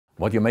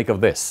What do you make of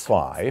this?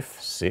 5,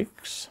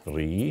 6,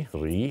 3,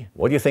 3.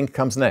 What do you think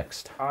comes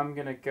next? I'm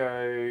gonna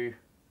go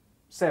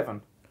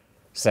 7.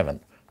 7.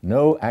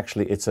 No,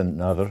 actually it's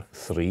another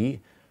 3.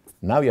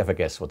 Now you have a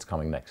guess what's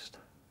coming next.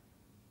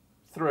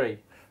 3.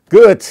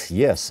 Good,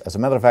 yes. As a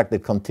matter of fact,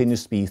 it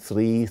continues to be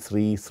 3,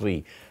 3,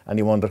 3. And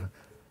you wonder,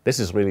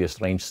 this is really a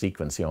strange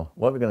sequence, you know.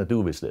 What are we going to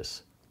do with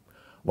this?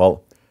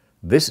 Well,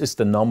 this is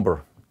the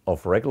number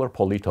of regular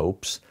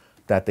polytopes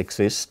that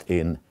exist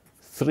in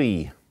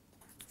 3,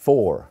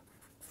 4,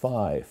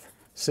 5,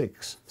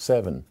 6,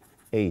 7,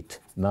 8,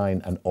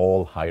 9, and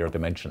all higher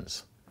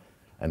dimensions.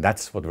 And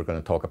that's what we're going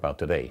to talk about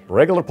today.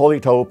 Regular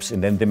polytopes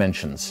and then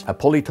dimensions. A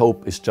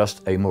polytope is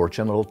just a more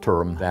general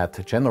term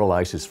that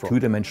generalizes from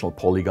two-dimensional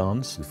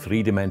polygons to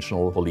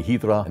three-dimensional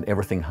polyhedra, and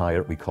everything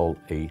higher we call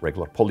a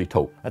regular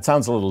polytope. That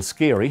sounds a little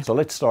scary, so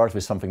let's start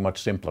with something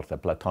much simpler, the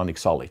platonic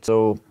solid.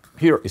 So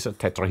here is a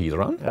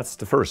tetrahedron. That's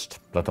the first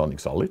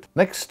platonic solid.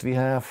 Next we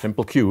have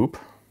simple cube.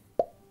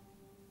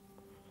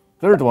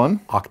 Third one,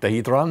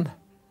 octahedron,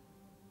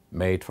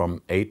 made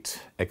from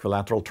 8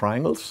 equilateral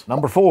triangles.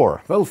 Number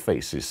 4, 12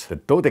 faces, the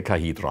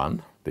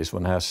dodecahedron. This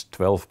one has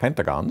 12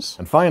 pentagons.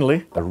 And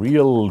finally, a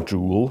real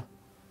jewel,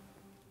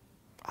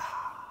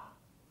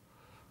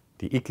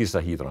 the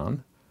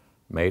icosahedron,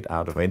 made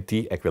out of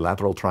 20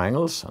 equilateral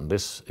triangles. And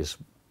this is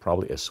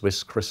probably a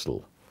Swiss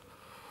crystal.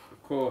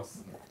 Of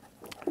course.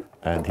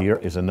 And here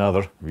is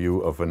another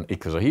view of an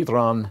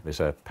icosahedron with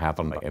a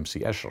pattern by M.C.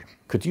 Escher.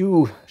 Could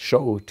you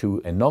show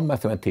to a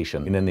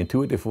non-mathematician in an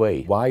intuitive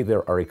way why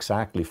there are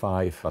exactly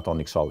 5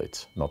 platonic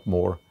solids, not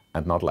more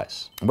and not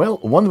less? Well,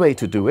 one way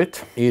to do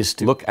it is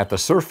to look at the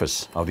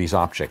surface of these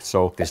objects.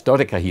 So this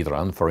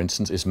dodecahedron, for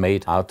instance, is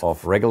made out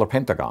of regular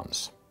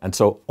pentagons. And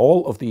so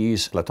all of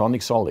these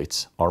platonic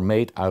solids are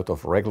made out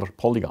of regular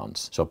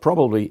polygons. So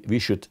probably we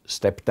should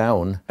step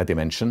down a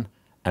dimension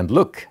and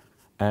look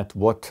at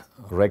what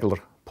regular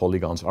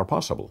polygons are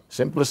possible.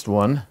 Simplest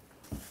one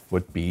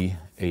would be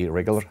a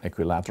regular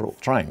equilateral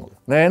triangle.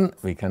 Then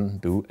we can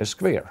do a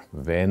square.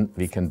 Then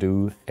we can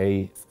do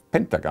a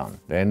pentagon.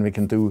 Then we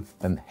can do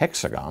an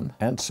hexagon,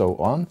 and so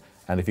on.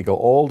 And if we go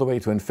all the way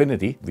to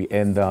infinity, we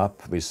end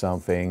up with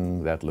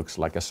something that looks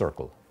like a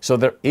circle. So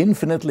there are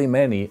infinitely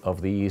many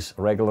of these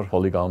regular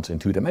polygons in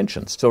 2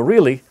 dimensions. So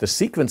really, the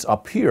sequence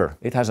up here,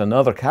 it has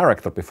another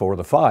character before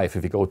the 5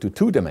 if we go to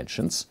 2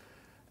 dimensions.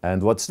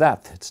 And what's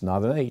that? It's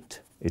not an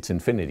 8. It's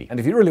infinity. And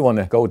if you really want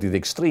to go to the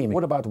extreme,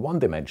 what about 1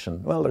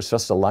 dimension? Well, there's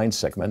just a line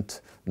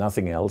segment,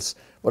 nothing else.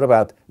 What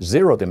about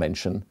 0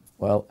 dimension?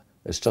 Well,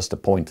 it's just a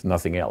point,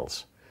 nothing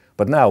else.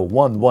 But now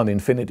 1, 1,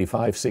 infinity,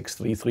 5, 6,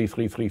 3, 3,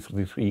 3, 3,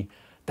 3, 3.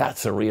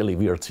 That's a really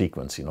weird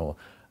sequence, you know.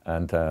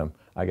 And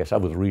I guess that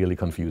would really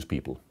confuse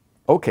people.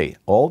 Okay,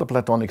 all the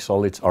platonic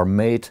solids are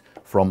made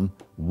from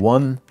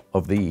one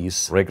of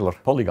these regular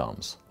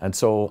polygons. And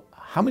so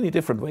how many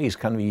different ways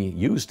can we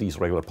use these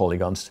regular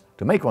polygons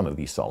to make one of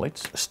these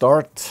solids?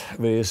 Start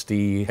with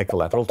the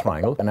equilateral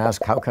triangle and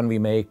ask, how can we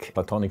make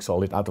platonic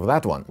solid out of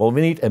that one? Well,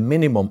 we need a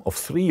minimum of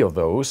 3 of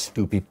those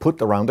to be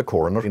put around the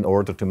corner in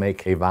order to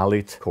make a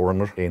valid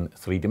corner in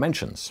 3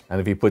 dimensions.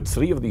 And if we put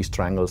 3 of these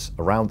triangles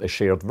around a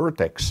shared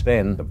vertex,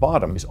 then the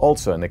bottom is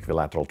also an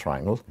equilateral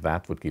triangle.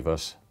 That would give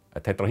us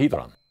a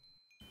tetrahedron.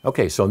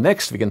 Okay, so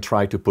next we can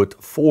try to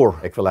put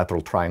 4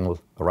 equilateral triangles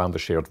around the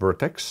shared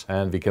vertex,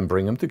 and we can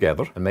bring them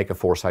together and make a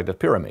 4-sided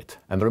pyramid.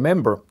 And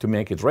remember, to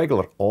make it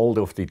regular, all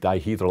of the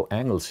dihedral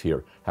angles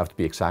here have to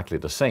be exactly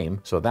the same.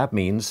 So that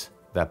means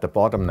that the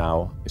bottom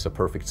now is a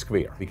perfect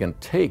square. We can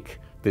take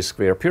this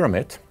square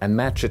pyramid and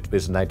match it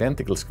with an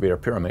identical square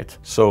pyramid.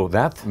 So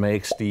that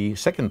makes the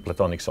second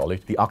platonic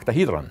solid, the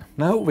octahedron.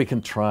 Now we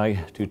can try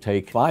to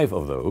take 5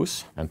 of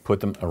those and put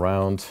them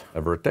around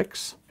a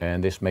vertex.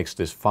 And this makes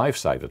this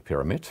 5-sided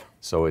pyramid.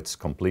 So it's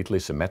completely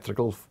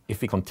symmetrical.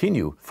 If we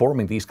continue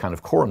forming these kind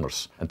of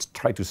corners and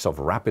try to sort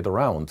of wrap it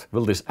around,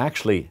 will this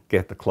actually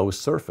get a closed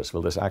surface?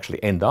 Will this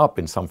actually end up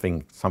in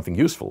something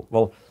useful?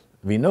 Well,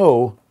 we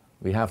know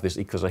we have this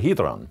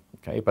icosahedron.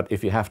 Okay, but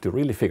if you have to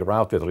really figure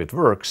out whether it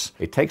works,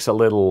 it takes a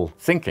little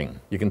thinking.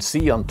 You can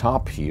see on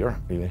top here,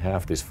 we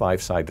have this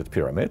 5-sided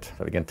pyramid.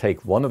 So we can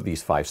take one of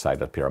these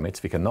 5-sided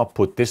pyramids. We cannot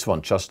put this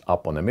one just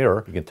up on a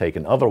mirror. We can take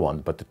another one,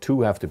 but the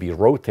 2 have to be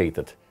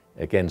rotated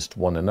against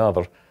one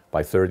another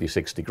by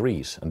 36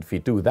 degrees. And if we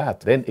do that,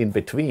 then in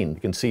between,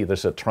 you can see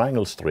there's a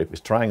triangle strip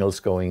with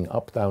triangles going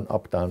up, down,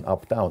 up, down,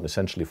 up, down,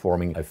 essentially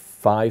forming a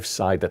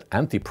 5-sided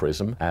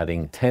antiprism,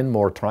 adding 10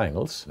 more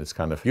triangles. It's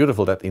kind of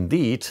beautiful that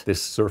indeed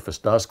this surface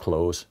does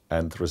close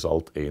and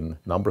result in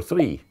number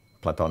 3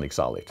 platonic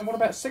solid. And what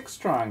about 6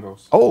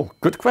 triangles? Oh,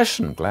 good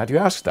question. Glad you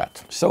asked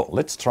that. So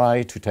let's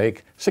try to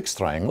take 6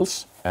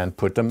 triangles and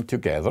put them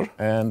together,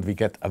 and we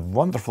get a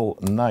wonderful,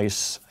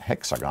 nice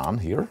hexagon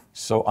here.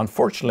 So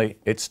unfortunately,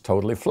 it's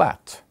totally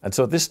flat. And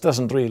so this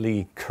doesn't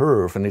really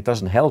curve, and it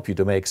doesn't help you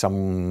to make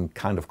some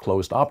kind of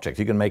closed object.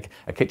 You can make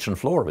a kitchen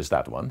floor with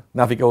that one.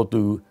 Now, if we go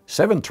to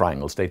 7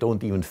 triangles, they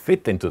don't even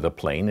fit into the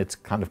plane. It's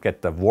kind of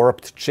get the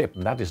warped chip,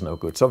 and that is no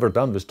good. So we're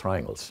done with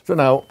triangles. So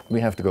now we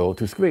have to go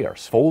to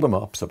squares. Fold them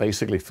up. So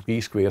basically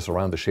 3 squares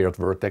around the shared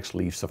vertex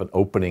leaves of an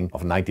opening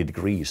of 90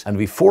 degrees. And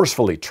we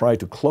forcefully try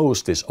to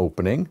close this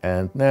opening,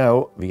 and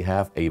now we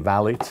have a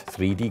valid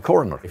 3D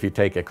corner. If you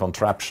take a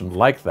contraption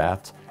like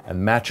that and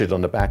match it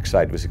on the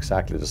backside with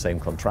exactly the same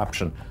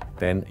contraption,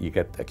 then you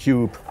get a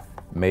cube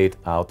made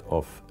out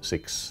of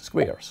 6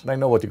 squares. And I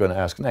know what you're going to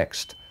ask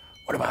next.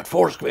 What about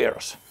 4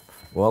 squares?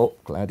 Well,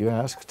 glad you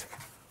asked.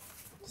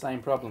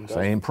 Same problem, guys.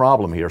 Same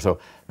problem here. So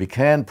we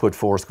can put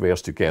 4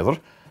 squares together,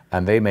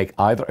 and they make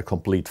either a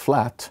complete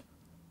flat,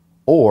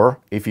 or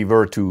if you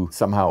were to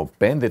somehow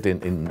bend it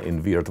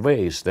in weird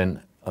ways,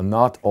 then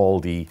not all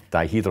the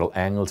dihedral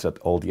angles at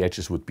all the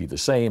edges would be the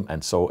same,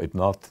 and so it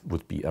not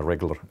would be a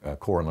regular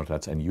corner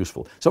that's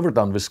unuseful. So we're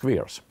done with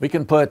squares. We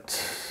can put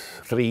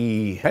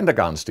 3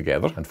 pentagons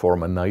together and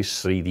form a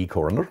nice 3D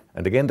corner.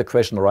 And again, the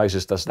question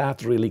arises, does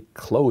that really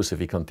close if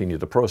we continue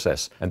the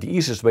process? And the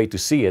easiest way to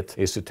see it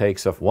is to take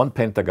 1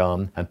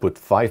 pentagon and put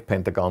 5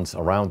 pentagons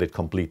around it,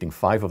 completing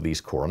 5 of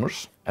these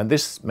corners. And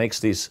this makes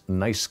this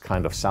nice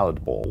kind of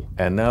salad bowl.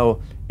 And now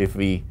if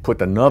we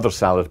put another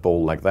salad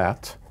bowl like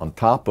that on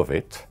top of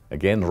it,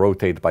 again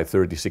rotate by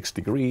 36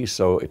 degrees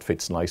so it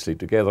fits nicely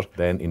together,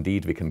 then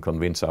indeed we can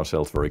convince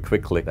ourselves very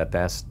quickly that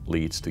that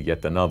leads to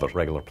yet another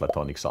regular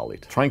platonic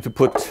solid. Trying to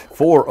put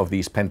 4 of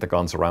these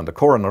pentagons around the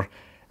corner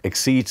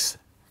exceeds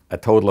a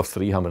total of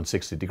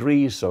 360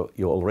 degrees, so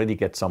you already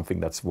get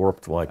something that's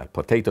warped like a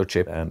potato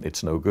chip, and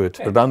it's no good.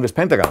 We're done with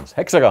pentagons.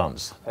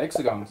 Hexagons.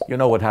 Hexagons. You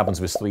know what happens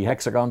with 3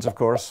 hexagons, of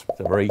course. It's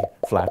a very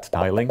flat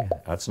tiling.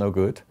 That's no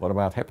good. What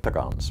about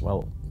heptagons?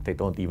 Well, they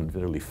don't even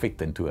really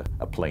fit into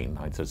a plane.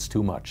 It's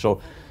too much.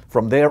 So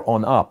from there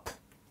on up,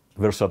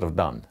 we're sort of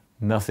done.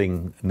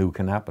 Nothing new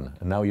can happen.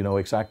 And now you know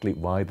exactly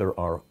why there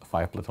are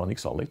 5 platonic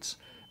solids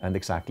and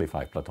exactly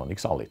 5 platonic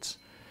solids.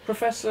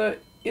 Professor,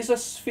 is a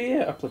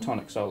sphere a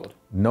platonic solid?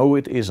 No,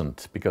 it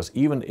isn't, because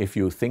even if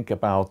you think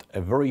about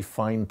a very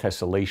fine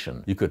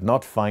tessellation, you could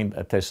not find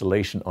a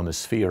tessellation on a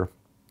sphere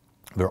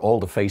where all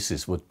the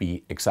faces would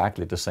be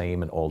exactly the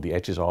same and all the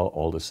edges are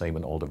all the same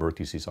and all the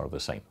vertices are the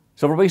same.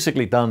 So we're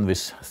basically done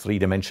with 3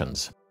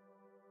 dimensions.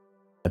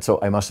 And so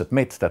I must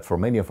admit that for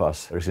many of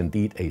us, there is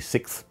indeed a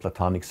 6th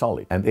platonic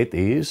solid, and it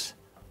is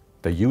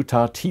the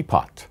Utah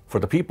teapot. For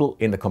the people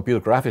in the computer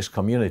graphics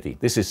community,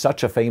 this is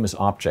such a famous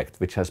object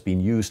which has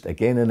been used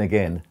again and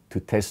again to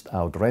test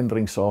out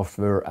rendering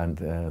software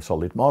and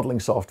solid modeling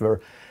software,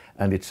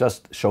 and it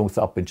just shows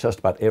up in just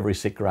about every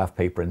SIGGRAPH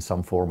paper in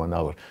some form or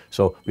another.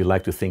 So we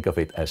like to think of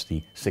it as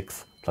the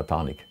 6th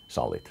platonic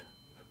solid.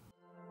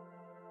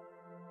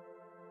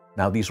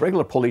 Now, these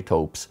regular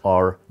polytopes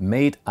are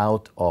made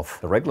out of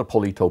the regular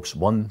polytopes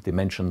 1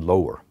 dimension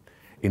lower.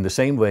 In the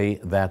same way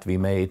that we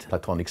made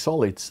platonic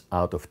solids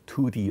out of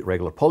 2D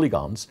regular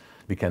polygons,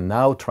 we can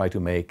now try to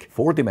make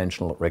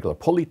 4-dimensional regular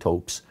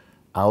polytopes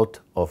out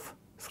of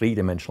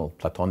 3-dimensional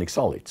platonic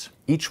solids.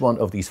 Each one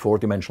of these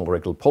 4-dimensional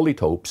regular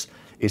polytopes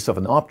is of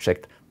an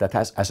object that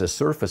has as a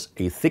surface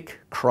a thick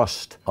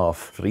crust of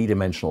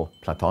 3-dimensional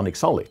platonic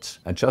solids.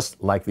 And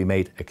just like we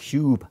made a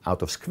cube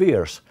out of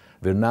squares,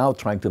 we're now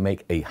trying to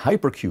make a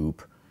hypercube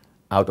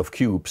out of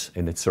cubes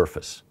in its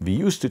surface. We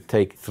used to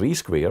take 3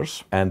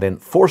 squares and then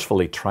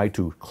forcefully try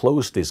to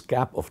close this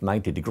gap of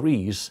 90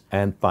 degrees,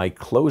 and by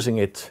closing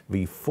it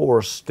we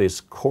force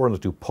this corner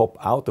to pop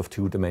out of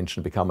 2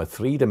 dimensions, become a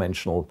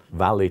 3-dimensional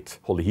valid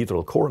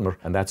polyhedral corner,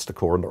 and that's the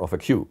corner of a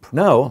cube.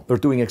 Now we're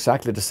doing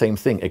exactly the same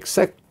thing,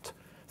 except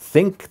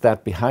think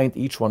that behind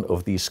each one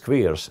of these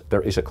squares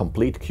there is a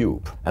complete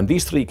cube, and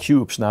these 3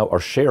 cubes now are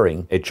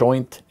sharing a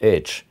joint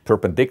edge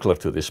perpendicular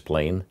to this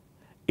plane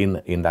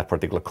in that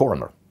particular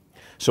corner.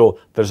 So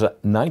there's a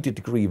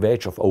 90-degree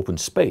wedge of open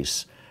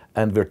space,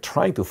 and we're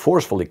trying to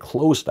forcefully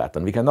close that,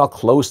 and we cannot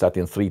close that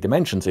in 3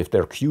 dimensions if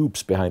there are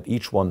cubes behind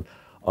each one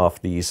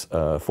of these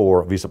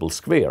 4 visible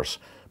squares.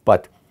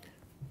 But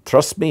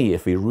trust me,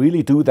 if we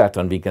really do that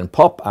and we can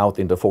pop out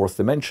in the 4th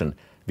dimension,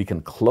 we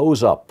can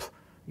close up,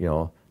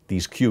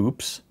 these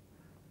cubes,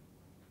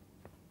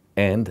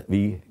 and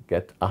we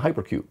get a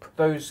hypercube.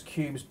 Those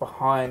cubes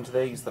behind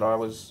these that I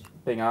was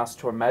being asked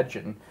to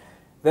imagine,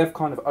 they've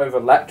kind of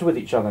overlapped with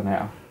each other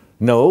now.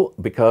 No,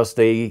 because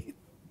they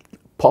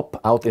pop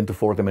out into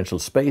 4-dimensional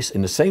space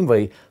in the same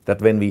way that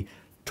when we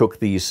took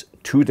these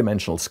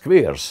 2-dimensional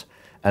squares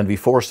and we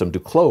forced them to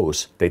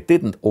close, they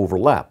didn't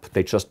overlap.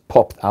 They just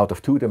popped out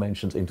of 2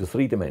 dimensions into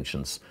 3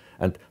 dimensions.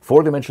 And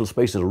 4-dimensional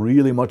space is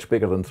really much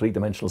bigger than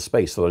 3-dimensional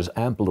space, so there's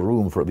ample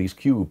room for these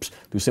cubes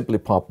to simply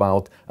pop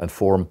out and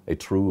form a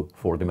true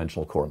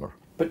 4-dimensional corner.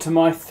 But to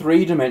my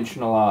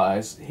 3-dimensional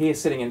eyes, here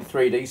sitting in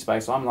 3D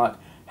space, I'm like,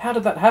 how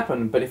did that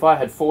happen? But if I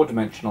had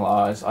four-dimensional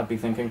eyes, I'd be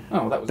thinking,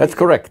 oh, that was That's easy.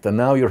 correct. And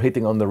now you're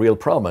hitting on the real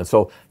problem. And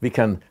so we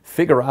can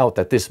figure out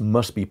that this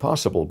must be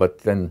possible, but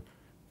then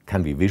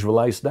can we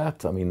visualize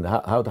that? I mean,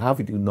 how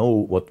do you know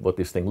what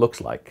this thing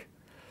looks like?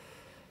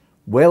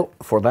 Well,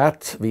 for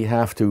that, we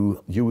have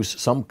to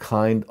use some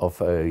kind of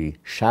a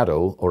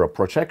shadow or a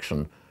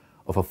projection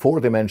of a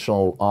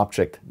four-dimensional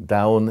object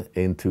down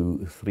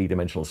into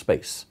three-dimensional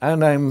space.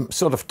 And I'm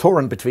sort of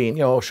torn between,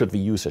 should we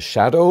use a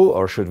shadow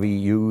or should we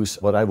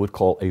use what I would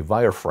call a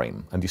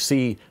wireframe? And you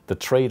see the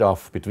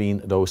trade-off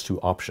between those two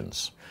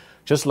options.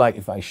 Just like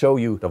if I show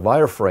you the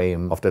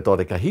wireframe of the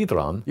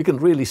dodecahedron, you can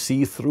really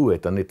see through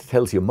it, and it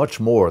tells you much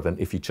more than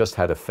if you just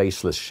had a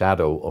faceless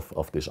shadow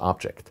of this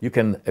object. You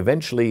can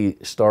eventually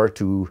start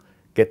to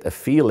get a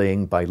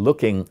feeling by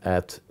looking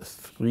at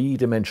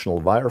three-dimensional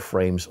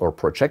wireframes or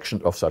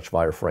projection of such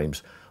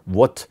wireframes,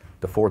 what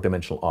the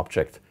four-dimensional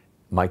object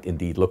might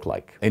indeed look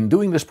like. In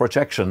doing this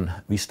projection,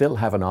 we still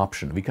have an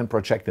option. We can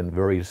project in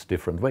various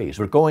different ways.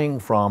 We're going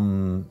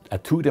from a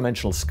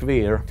two-dimensional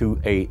square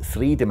to a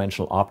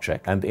three-dimensional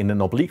object. And in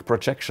an oblique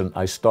projection,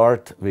 I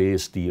start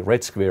with the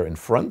red square in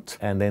front,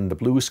 and then the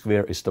blue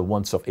square is the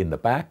ones in the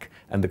back,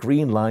 and the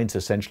green lines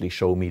essentially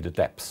show me the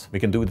depth. We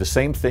can do the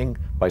same thing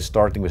by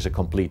starting with a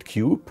complete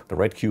cube. The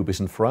red cube is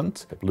in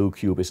front, the blue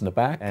cube is in the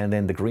back, and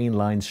then the green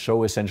lines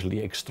show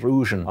essentially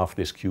extrusion of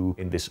this cube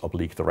in this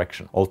oblique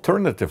direction.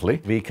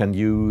 Alternatively, we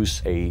can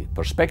use a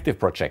perspective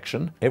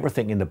projection.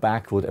 Everything in the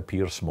back would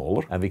appear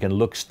smaller, and we can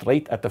look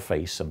straight at the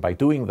face. And by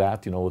doing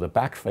that, the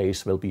back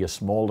face will be a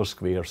smaller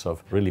square, so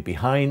really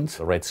behind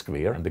the red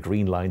square, and the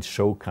green lines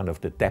show kind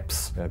of the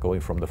depth going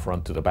from the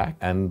front to the back.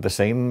 And the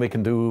same we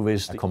can do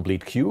with the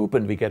complete cube,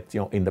 and we get,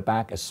 in the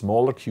back a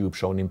smaller cube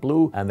shown in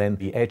blue, and then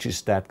the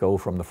edges that go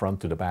from the front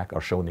to the back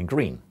are shown in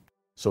green.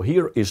 So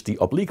here is the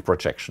oblique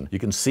projection. You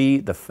can see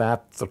the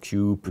fatter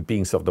cube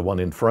being sort of the one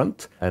in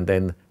front, and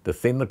then the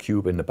thinner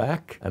cube in the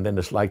back, and then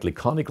the slightly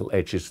conical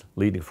edges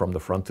leading from the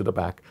front to the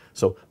back.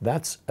 So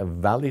that's a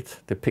valid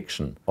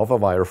depiction of a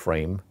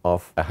wireframe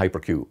of a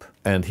hypercube.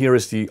 And here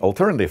is the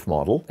alternative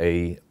model,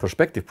 a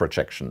perspective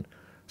projection.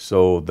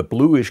 So the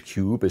bluish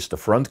cube is the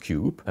front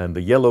cube, and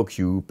the yellow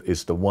cube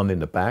is the one in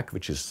the back,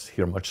 which is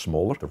here much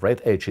smaller. The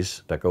red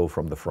edges that go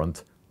from the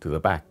front to the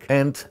back.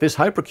 And this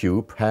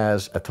hypercube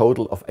has a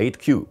total of 8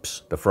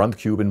 cubes. The front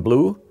cube in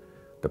blue,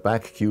 the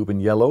back cube in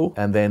yellow,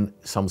 and then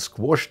some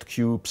squashed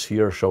cubes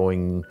here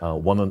showing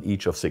one on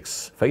each of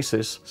 6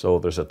 faces. So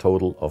there's a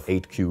total of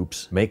 8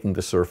 cubes making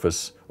the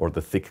surface or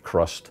the thick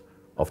crust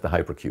of the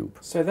hypercube.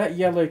 So that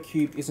yellow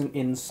cube isn't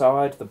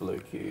inside the blue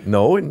cube?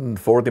 No, in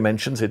 4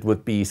 dimensions it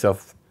would be sort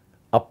of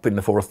up in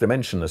the 4th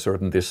dimension a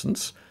certain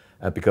distance.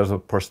 Because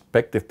of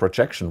perspective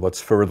projection,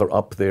 what's further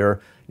up there,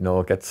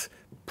 gets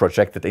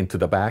projected into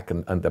the back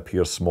and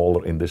appears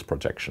smaller in this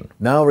projection.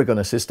 Now we're going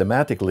to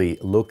systematically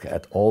look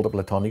at all the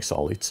platonic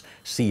solids,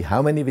 see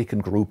how many we can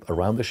group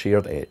around the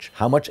shared edge,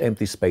 how much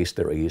empty space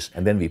there is,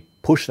 and then we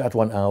push that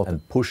one out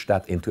and push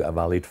that into a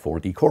valid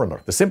 4D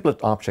corner. The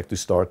simplest object to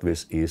start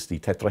with is the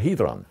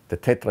tetrahedron. The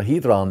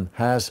tetrahedron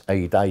has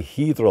a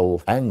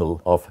dihedral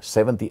angle of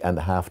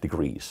 70.5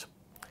 degrees.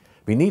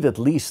 We need at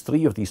least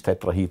 3 of these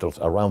tetrahedrons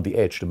around the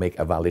edge to make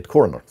a valid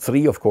corner.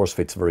 3, of course,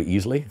 fits very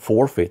easily.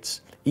 4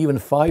 fits. Even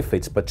 5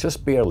 fits, but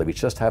just barely. We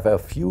just have a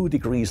few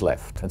degrees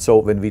left. And so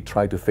when we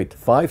try to fit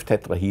 5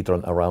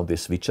 tetrahedron around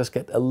this, we just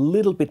get a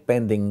little bit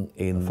bending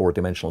in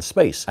 4-dimensional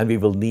space. And we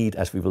will need,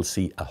 as we will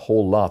see, a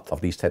whole lot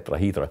of these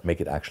tetrahedra to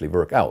make it actually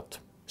work out.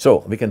 So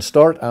we can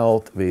start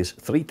out with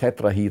 3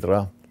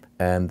 tetrahedra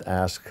and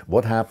ask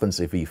what happens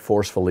if we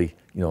forcefully,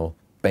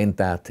 bend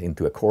that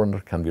into a corner.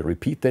 Can we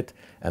repeat it?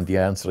 And the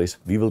answer is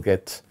we will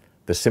get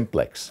the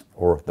simplex,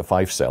 or the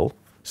 5-cell.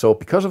 So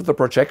because of the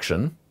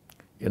projection,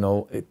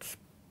 it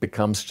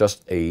becomes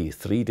just a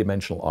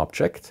 3-dimensional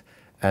object,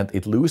 and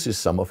it loses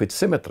some of its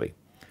symmetry.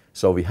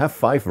 So we have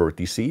 5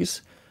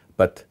 vertices,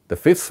 but the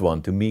 5th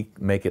one, to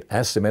make it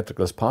as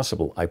symmetrical as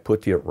possible, I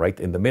put here right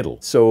in the middle.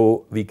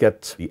 So we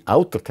get the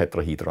outer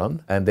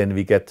tetrahedron, and then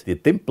we get the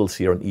dimples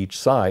here on each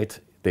side.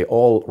 They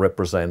all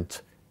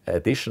represent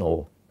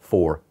additional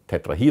 4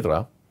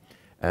 tetrahedra,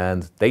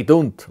 and they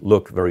don't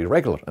look very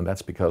regular, and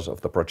that's because of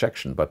the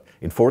projection. But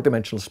in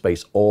 4-dimensional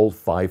space, all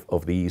 5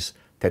 of these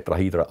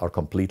tetrahedra are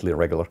completely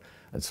regular,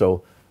 and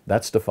so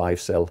that's the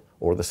 5-cell,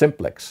 or the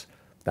simplex.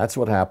 That's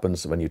what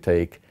happens when you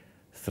take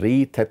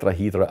 3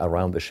 tetrahedra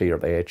around the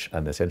shared edge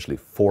and essentially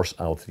force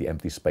out the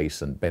empty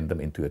space and bend them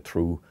into a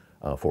true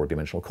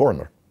 4-dimensional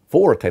corner.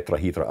 4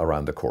 tetrahedra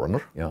around the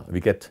corner, we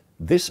get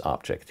this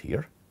object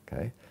here.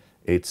 Okay,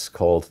 it's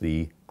called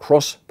the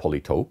cross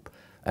polytope,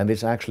 and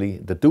it's actually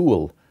the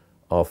dual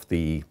of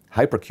the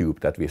hypercube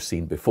that we've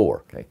seen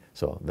before. Okay,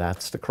 so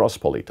that's the cross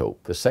polytope,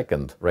 the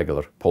second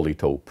regular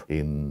polytope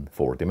in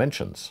 4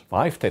 dimensions.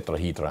 5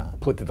 tetrahedra,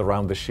 put it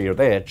around the shared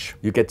edge,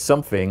 you get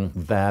something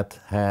that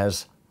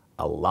has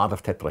a lot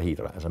of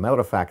tetrahedra. As a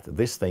matter of fact,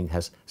 this thing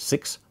has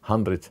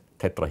 600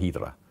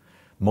 tetrahedra.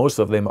 Most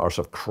of them are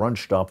sort of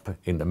crunched up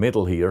in the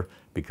middle here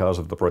because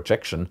of the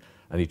projection,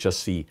 and you just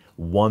see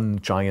one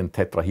giant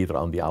tetrahedra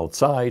on the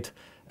outside,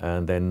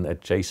 and then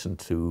adjacent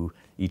to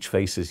each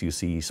faces you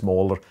see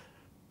smaller,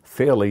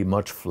 fairly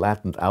much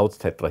flattened out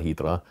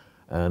tetrahedra,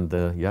 and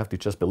you have to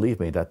just believe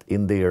me that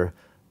in there,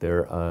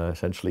 they're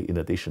essentially, in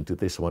addition to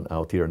this one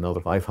out here, another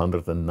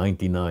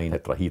 599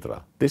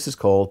 tetrahedra. This is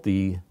called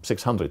the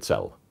 600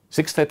 cell.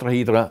 6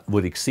 tetrahedra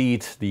would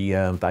exceed the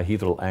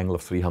dihedral angle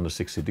of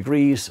 360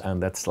 degrees,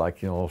 and that's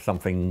like, you know,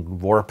 something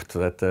warped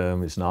that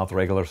is not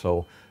regular,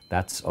 so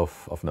that's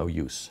of no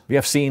use. We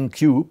have seen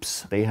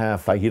cubes. They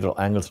have dihedral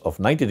angles of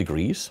 90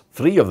 degrees.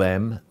 3 of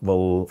them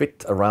will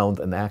fit around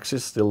an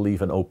axis, still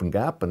leave an open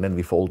gap, and then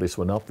we fold this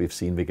one up. We've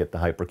seen we get the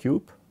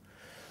hypercube.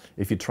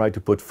 If you try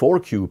to put 4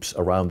 cubes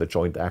around the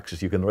joint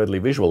axis, you can readily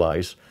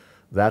visualize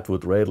that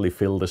would readily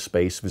fill the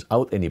space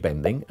without any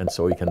bending, and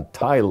so you can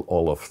tile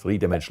all of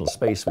 3-dimensional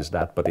space with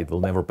that, but it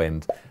will never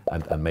bend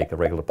and make a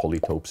regular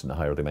polytopes in a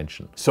higher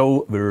dimension.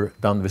 So we're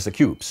done with the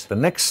cubes. The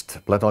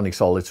next platonic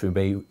solids we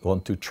may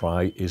want to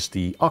try is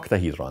the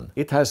octahedron.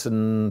 It has a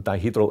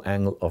dihedral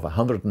angle of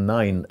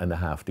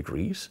 109.5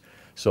 degrees,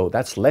 so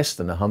that's less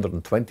than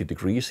 120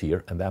 degrees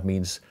here, and that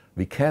means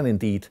we can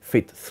indeed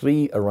fit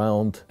 3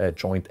 around a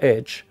joint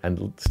edge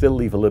and still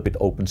leave a little bit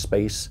open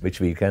space, which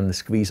we can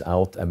squeeze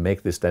out and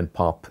make this then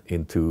pop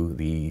into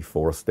the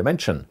 4th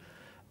dimension.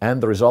 And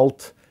the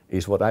result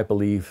is what I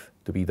believe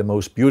to be the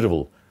most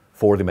beautiful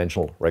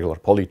 4-dimensional regular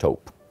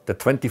polytope. The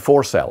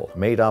 24 cell,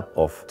 made up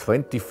of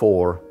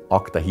 24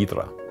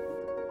 octahedra.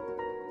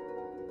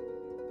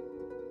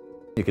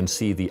 You can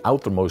see the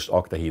outermost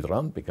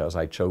octahedron because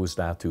I chose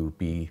that to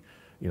be,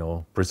 you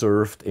know,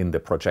 preserved in the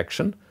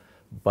projection.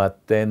 But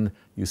then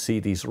you see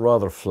these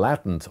rather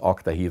flattened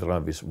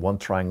octahedra with one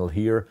triangle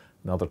here,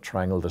 another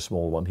triangle, the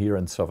small one here,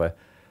 and sort of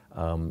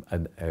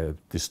a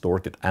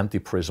distorted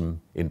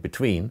antiprism in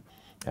between,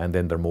 and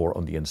then they're more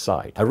on the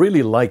inside. I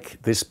really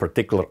like this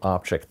particular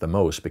object the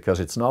most because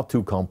it's not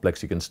too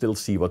complex. You can still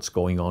see what's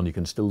going on. You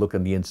can still look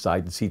on the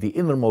inside and see the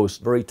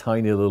innermost very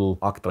tiny little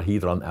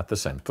octahedron at the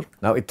center.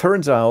 Now it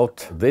turns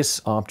out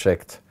this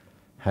object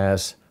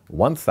has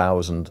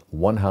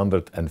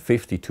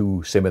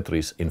 1,152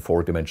 symmetries in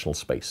 4-dimensional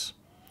space.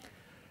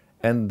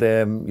 And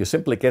you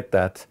simply get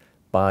that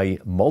by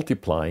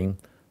multiplying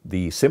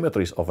the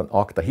symmetries of an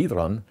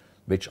octahedron,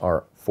 which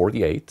are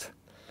 48,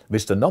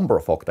 with the number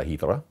of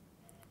octahedra,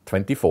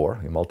 24.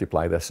 You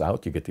multiply this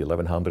out, you get the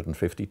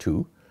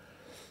 1,152,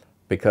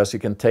 because you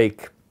can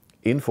take,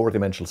 in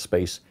 4-dimensional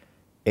space,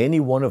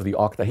 any one of the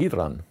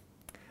octahedron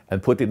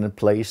and put it in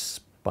place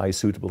by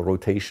suitable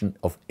rotation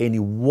of any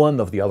one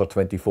of the other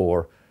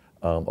 24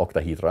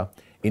 octahedra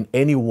in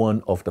any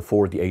one of the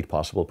 48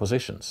 possible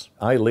positions.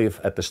 I live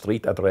at the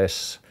street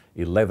address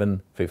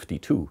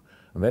 1152.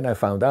 And when I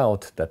found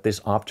out that this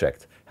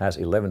object has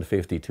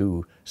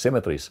 1152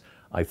 symmetries,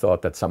 I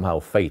thought that somehow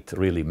fate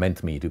really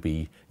meant me to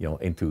be, you know,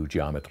 into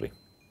geometry.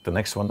 The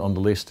next one on the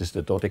list is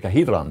the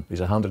dodecahedron, with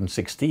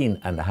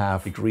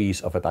 116.5 degrees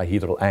of a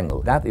dihedral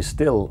angle. That is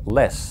still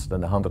less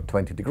than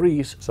 120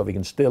 degrees, so we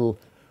can still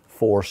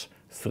force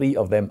 3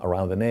 of them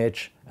around an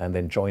edge and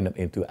then join them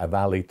into a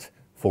valid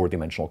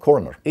 4-dimensional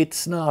corner.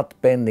 It's not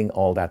bending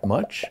all that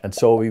much, and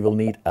so we will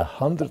need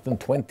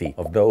 120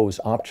 of those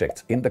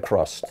objects in the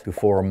crust to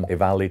form a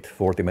valid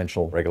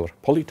 4-dimensional regular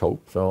polytope.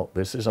 So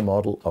this is a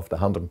model of the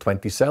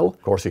 120 cell.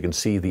 Of course, you can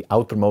see the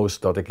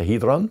outermost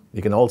dodecahedron.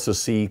 You can also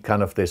see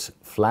kind of this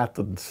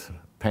flattened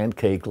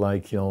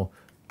pancake-like, you know,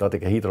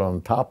 dodecahedron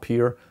on top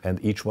here,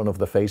 and each one of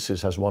the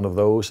faces has one of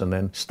those, and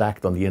then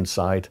stacked on the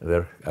inside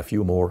there are a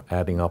few more,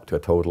 adding up to a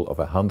total of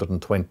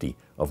 120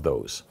 of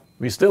those.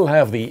 We still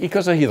have the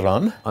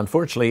icosahedron.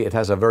 Unfortunately, it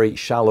has a very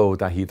shallow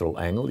dihedral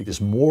angle. It is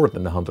more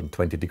than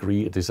 120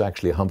 degrees. It is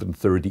actually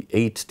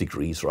 138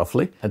 degrees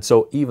roughly. And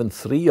so even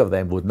 3 of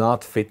them would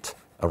not fit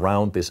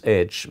around this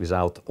edge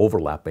without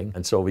overlapping.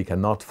 And so we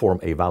cannot form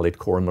a valid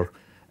corner.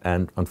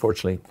 And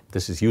unfortunately,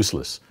 this is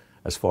useless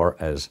as far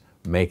as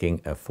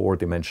making a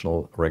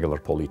 4-dimensional regular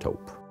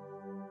polytope.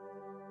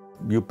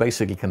 You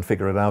basically can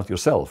figure it out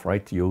yourself,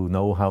 right? You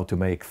know how to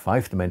make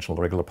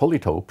 5-dimensional regular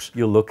polytopes.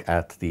 You look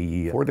at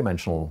the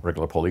 4-dimensional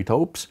regular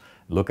polytopes,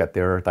 look at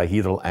their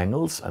dihedral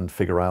angles and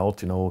figure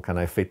out, you know, can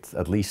I fit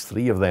at least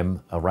 3 of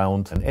them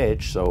around an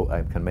edge so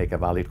I can make a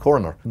valid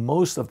corner.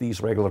 Most of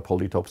these regular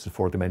polytopes in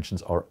 4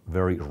 dimensions are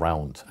very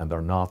round and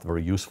they're not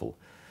very useful.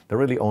 There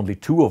are really only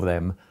 2 of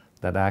them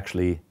that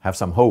actually have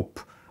some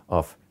hope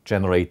of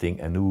generating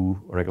a new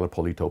regular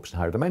polytopes in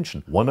higher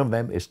dimension. One of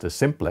them is the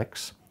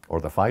simplex, or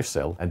the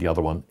 5-cell, and the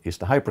other one is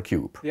the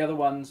hypercube. The other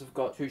ones have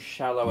got too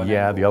shallow an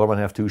Yeah, angle. the other one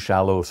have too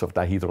shallow sort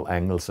of dihedral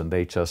angles, and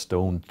they just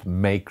don't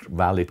make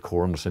valid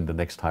corners in the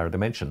next higher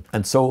dimension.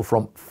 And so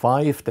from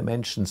 5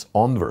 dimensions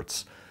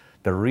onwards,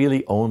 there are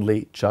really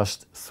only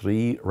just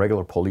 3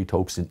 regular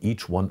polytopes in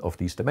each one of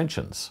these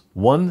dimensions.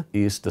 One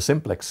is the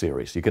simplex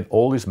series. You can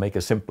always make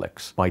a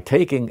simplex. By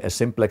taking a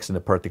simplex in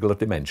a particular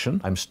dimension,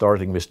 I'm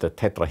starting with the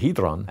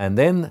tetrahedron, and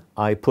then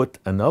I put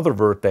another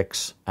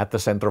vertex at the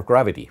center of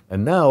gravity.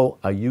 And now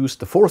I use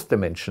the 4th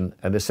dimension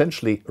and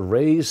essentially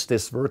raise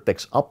this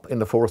vertex up in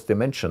the 4th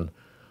dimension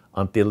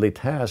until it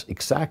has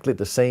exactly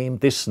the same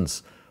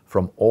distance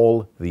from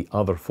all the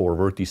other 4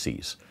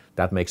 vertices.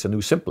 That makes a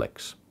new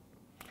simplex.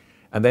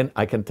 And then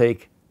I can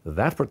take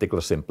that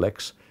particular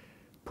simplex,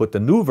 put the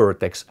new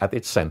vertex at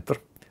its center,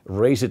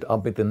 raise it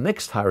up in the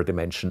next higher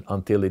dimension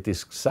until it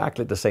is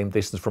exactly the same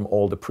distance from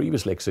all the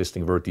previously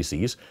existing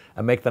vertices,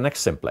 and make the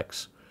next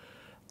simplex.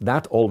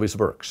 That always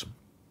works.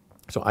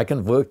 So I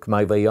can work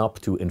my way up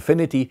to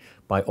infinity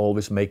by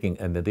always making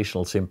an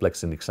additional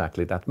simplex in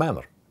exactly that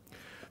manner.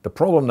 The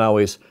problem now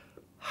is,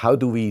 how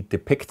do we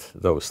depict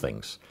those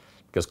things?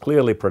 Because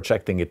clearly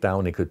projecting it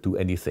down, it could do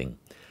anything.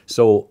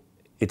 So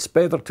it's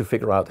better to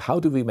figure out, how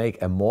do we make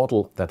a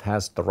model that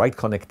has the right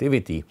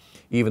connectivity,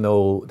 even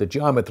though the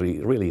geometry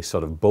really is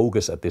sort of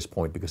bogus at this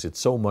point because it's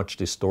so much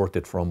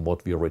distorted from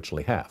what we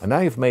originally have. And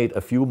I have made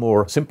a few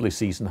more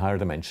simplices in higher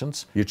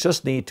dimensions. You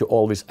just need to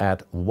always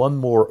add one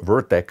more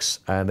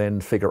vertex and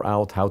then figure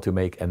out how to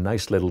make a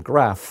nice little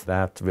graph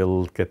that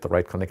will get the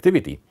right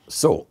connectivity.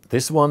 So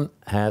this one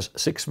has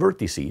 6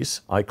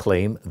 vertices. I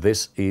claim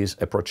this is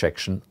a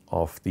projection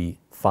of the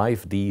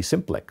 5D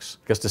simplex,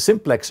 because the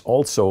simplex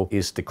also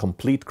is the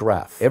complete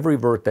graph. Every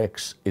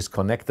vertex is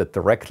connected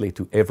directly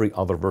to every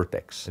other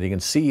vertex. And you can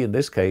see in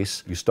this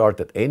case, you start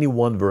at any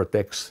one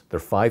vertex, there are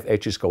 5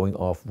 edges going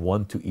off,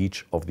 one to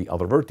each of the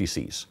other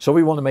vertices. So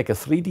we want to make a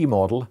 3D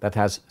model that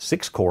has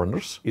 6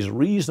 corners, is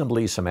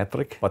reasonably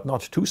symmetric, but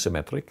not too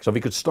symmetric. So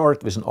we could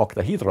start with an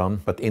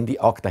octahedron, but in the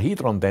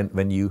octahedron then,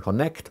 when you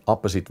connect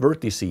opposite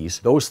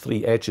vertices, those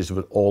 3 edges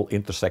would all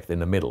intersect in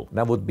the middle.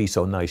 That would be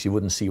so nice, you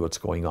wouldn't see what's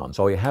going on.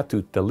 So you had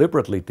to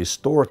deliberately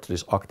distort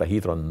this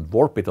octahedron and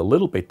warp it a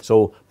little bit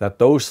so that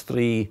those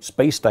 3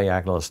 space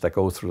diagonals that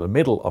go through the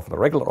middle of the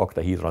regular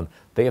octahedron,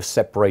 they have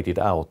separated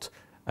out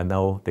and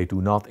now they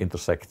do not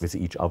intersect with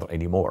each other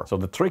anymore. So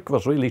the trick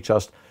was really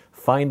just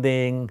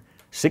finding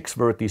 6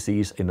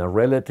 vertices in a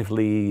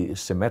relatively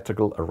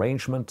symmetrical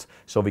arrangement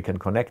so we can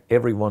connect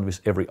every one with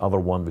every other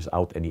one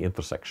without any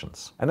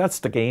intersections. And that's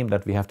the game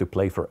that we have to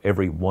play for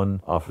every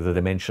one of the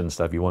dimensions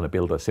that we want to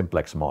build a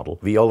simplex model.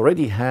 We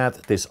already had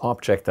this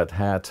object that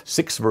had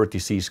 6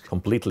 vertices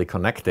completely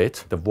connected,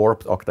 the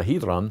warped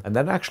octahedron, and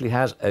that actually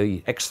has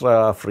an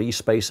extra free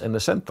space in the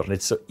center. And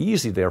it's so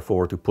easy,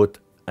 therefore, to put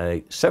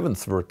a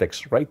 7th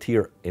vertex right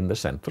here in the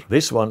center.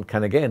 This one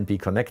can again be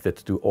connected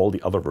to all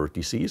the other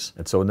vertices.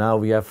 And so now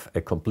we have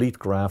a complete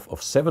graph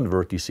of 7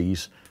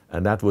 vertices,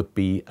 and that would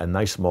be a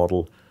nice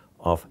model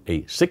of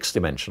a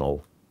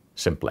 6-dimensional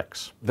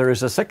simplex. There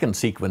is a second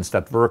sequence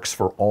that works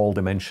for all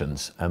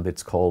dimensions, and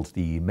it's called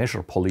the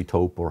measure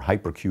polytope or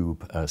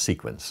hypercube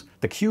sequence.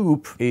 The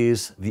cube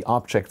is the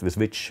object with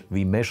which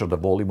we measure the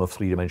volume of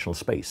 3-dimensional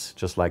space,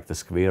 just like the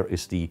square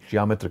is the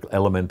geometrical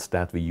element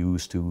that we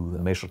use to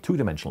measure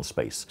 2-dimensional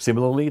space.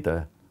 Similarly,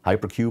 the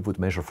hypercube would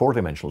measure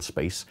 4-dimensional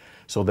space.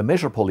 So the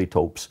measure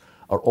polytopes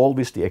are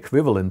always the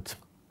equivalent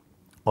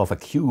of a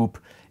cube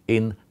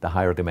in the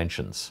higher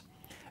dimensions.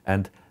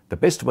 And the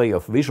best way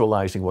of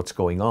visualizing what's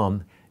going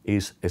on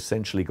is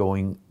essentially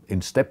going in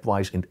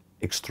stepwise in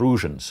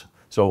extrusions.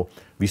 So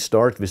we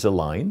start with a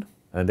line,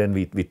 and then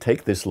we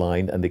take this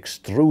line and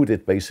extrude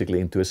it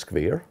basically into a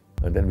square.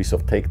 And then we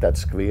sort of take that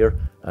square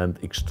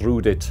and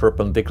extrude it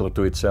perpendicular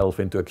to itself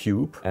into a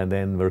cube. And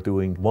then we're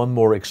doing one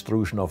more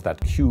extrusion of that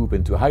cube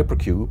into a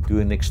hypercube,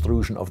 doing an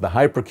extrusion of the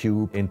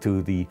hypercube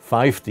into the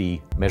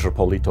 5D measure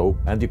polytope.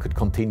 And you could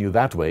continue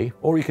that way,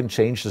 or you can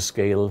change the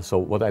scale. So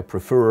what I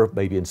prefer,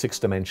 maybe in 6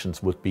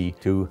 dimensions, would be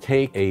to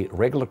take a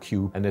regular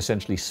cube and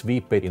essentially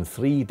sweep it in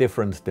 3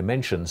 different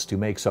dimensions to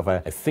make sort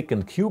of a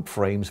thickened cube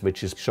frames,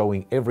 which is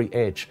showing every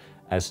edge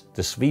as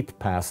the sweep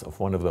path of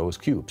one of those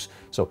cubes.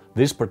 So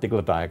this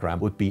particular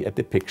diagram would be a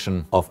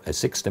depiction of a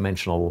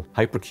 6-dimensional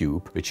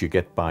hypercube, which you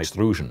get by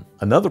extrusion.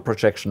 Another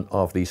projection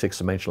of the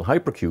 6-dimensional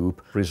hypercube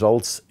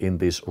results in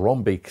this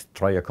rhombic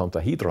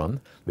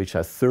triacontohedron, which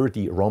has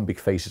 30 rhombic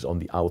faces on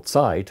the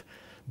outside,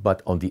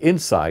 but on the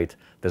inside,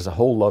 there's a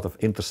whole lot of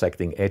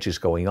intersecting edges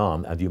going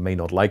on, and you may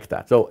not like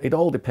that. So it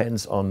all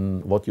depends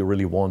on what you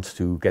really want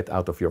to get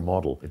out of your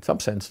model. In some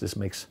sense, this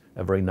makes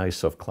a very nice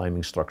sort of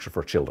climbing structure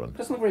for children. It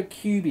doesn't look very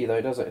cubey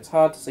though, does it? It's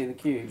hard to see the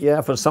cube.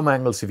 Yeah, from some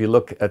angles, if you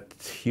look at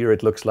here,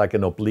 it looks like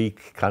an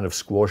oblique kind of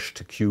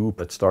squashed cube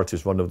that starts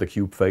with one of the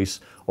cube face,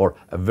 or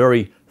a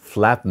very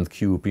flattened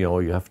cube. You know,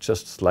 you have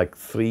just like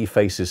 3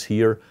 faces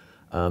here,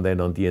 and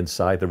then on the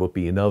inside there will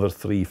be another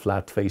 3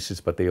 flat faces,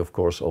 but they of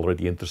course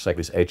already intersect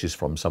with edges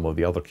from some of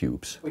the other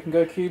cubes. We can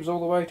go cubes all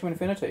the way to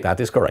infinity.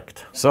 That is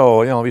correct.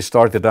 So, you know, we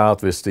started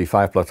out with the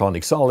 5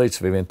 platonic solids,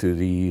 we went to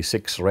the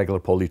 6 regular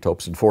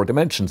polytopes in 4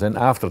 dimensions, and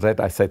after that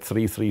I said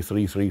 3, 3,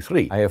 3, 3,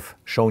 3. I have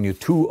shown you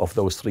 2 of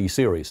those 3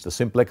 series, the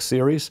simplex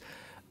series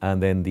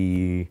and then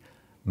the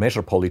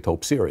measure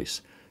polytope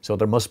series. So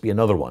there must be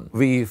another one.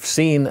 We've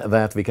seen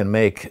that we can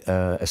make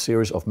a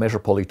series of measure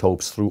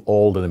polytopes through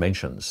all the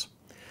dimensions.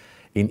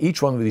 In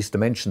each one of these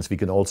dimensions, we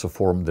can also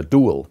form the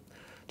dual.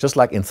 Just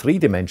like in 3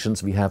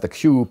 dimensions, we have a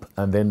cube,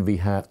 and then we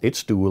have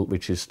its dual,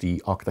 which is the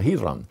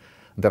octahedron.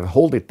 And if I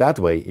hold it that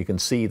way, you can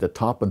see the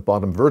top and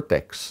bottom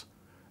vertex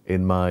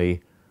in my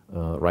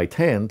right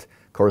hand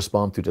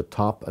correspond to the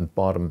top and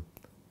bottom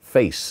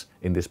face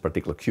in this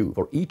particular cube.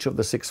 For each of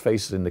the 6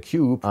 faces in the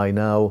cube, I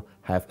now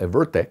have a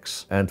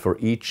vertex, and for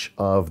each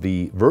of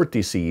the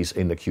vertices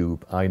in the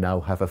cube, I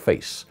now have a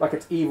face. Like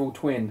its evil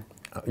twin.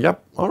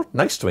 Yep, or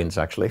nice twins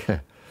actually.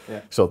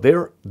 Yeah. So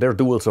they're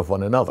duals of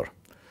one another.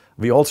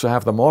 We also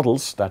have the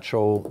models that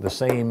show the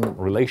same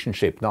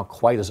relationship, not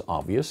quite as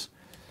obvious,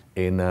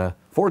 in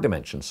 4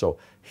 dimensions. So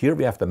here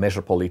we have the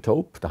measure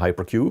polytope, the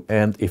hypercube,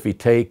 and if we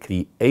take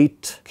the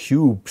 8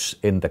 cubes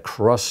in the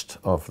crust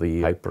of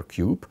the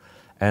hypercube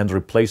and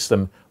replace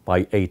them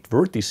by 8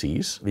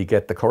 vertices, we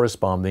get the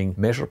corresponding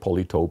measure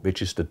polytope,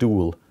 which is the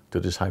dual to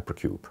this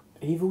hypercube.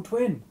 Evil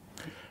twin.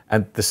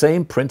 And the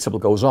same principle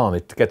goes on.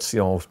 It gets,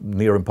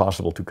 near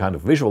impossible to kind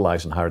of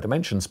visualize in higher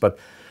dimensions, but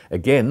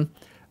again,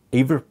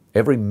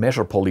 every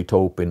measure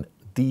polytope in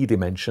d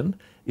dimension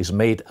is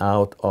made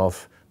out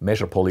of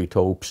measure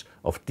polytopes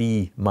of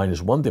d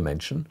minus 1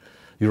 dimension.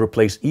 You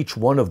replace each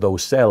one of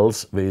those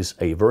cells with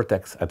a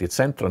vertex at its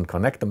center and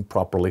connect them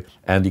properly,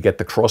 and you get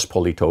the cross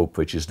polytope,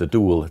 which is the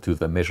dual to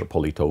the measure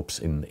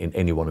polytopes in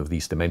any one of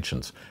these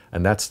dimensions.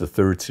 And that's the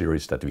 3rd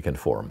series that we can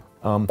form.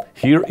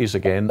 Here is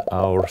again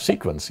our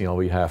sequence.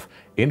 We have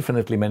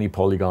infinitely many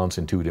polygons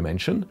in 2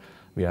 dimensions.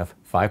 We have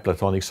 5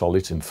 platonic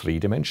solids in 3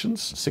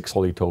 dimensions, 6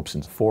 polytopes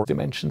in 4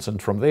 dimensions,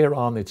 and from there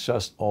on it's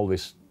just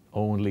always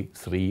only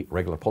 3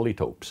 regular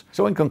polytopes.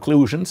 So in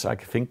conclusions, I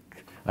think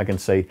I can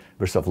say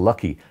we're sort of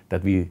lucky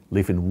that we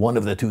live in one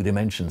of the 2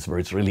 dimensions where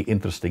it's really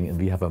interesting and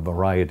we have a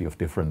variety of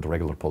different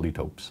regular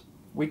polytopes.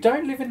 We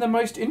don't live in the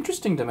most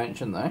interesting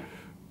dimension though.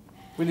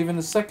 We live in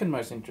the 2nd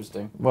most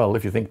interesting. Well,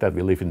 if you think that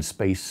we live in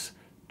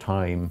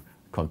space-time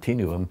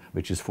continuum,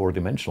 which is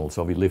 4-dimensional,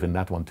 so we live in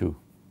that one too.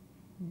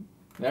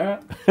 Yeah.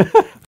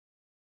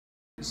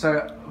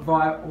 So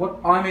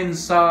I'm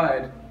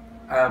inside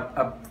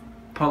a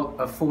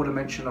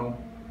 4-dimensional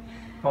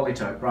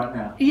polytope right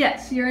now.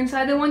 Yes, you're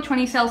inside the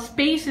 120 cell.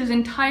 Space is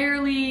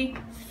entirely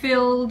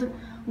filled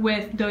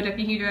with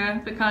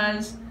dodecahedra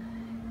because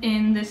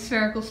in this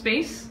spherical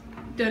space,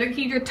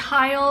 dodecahedra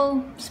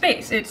tile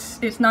space.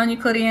 It's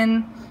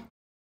non-Euclidean.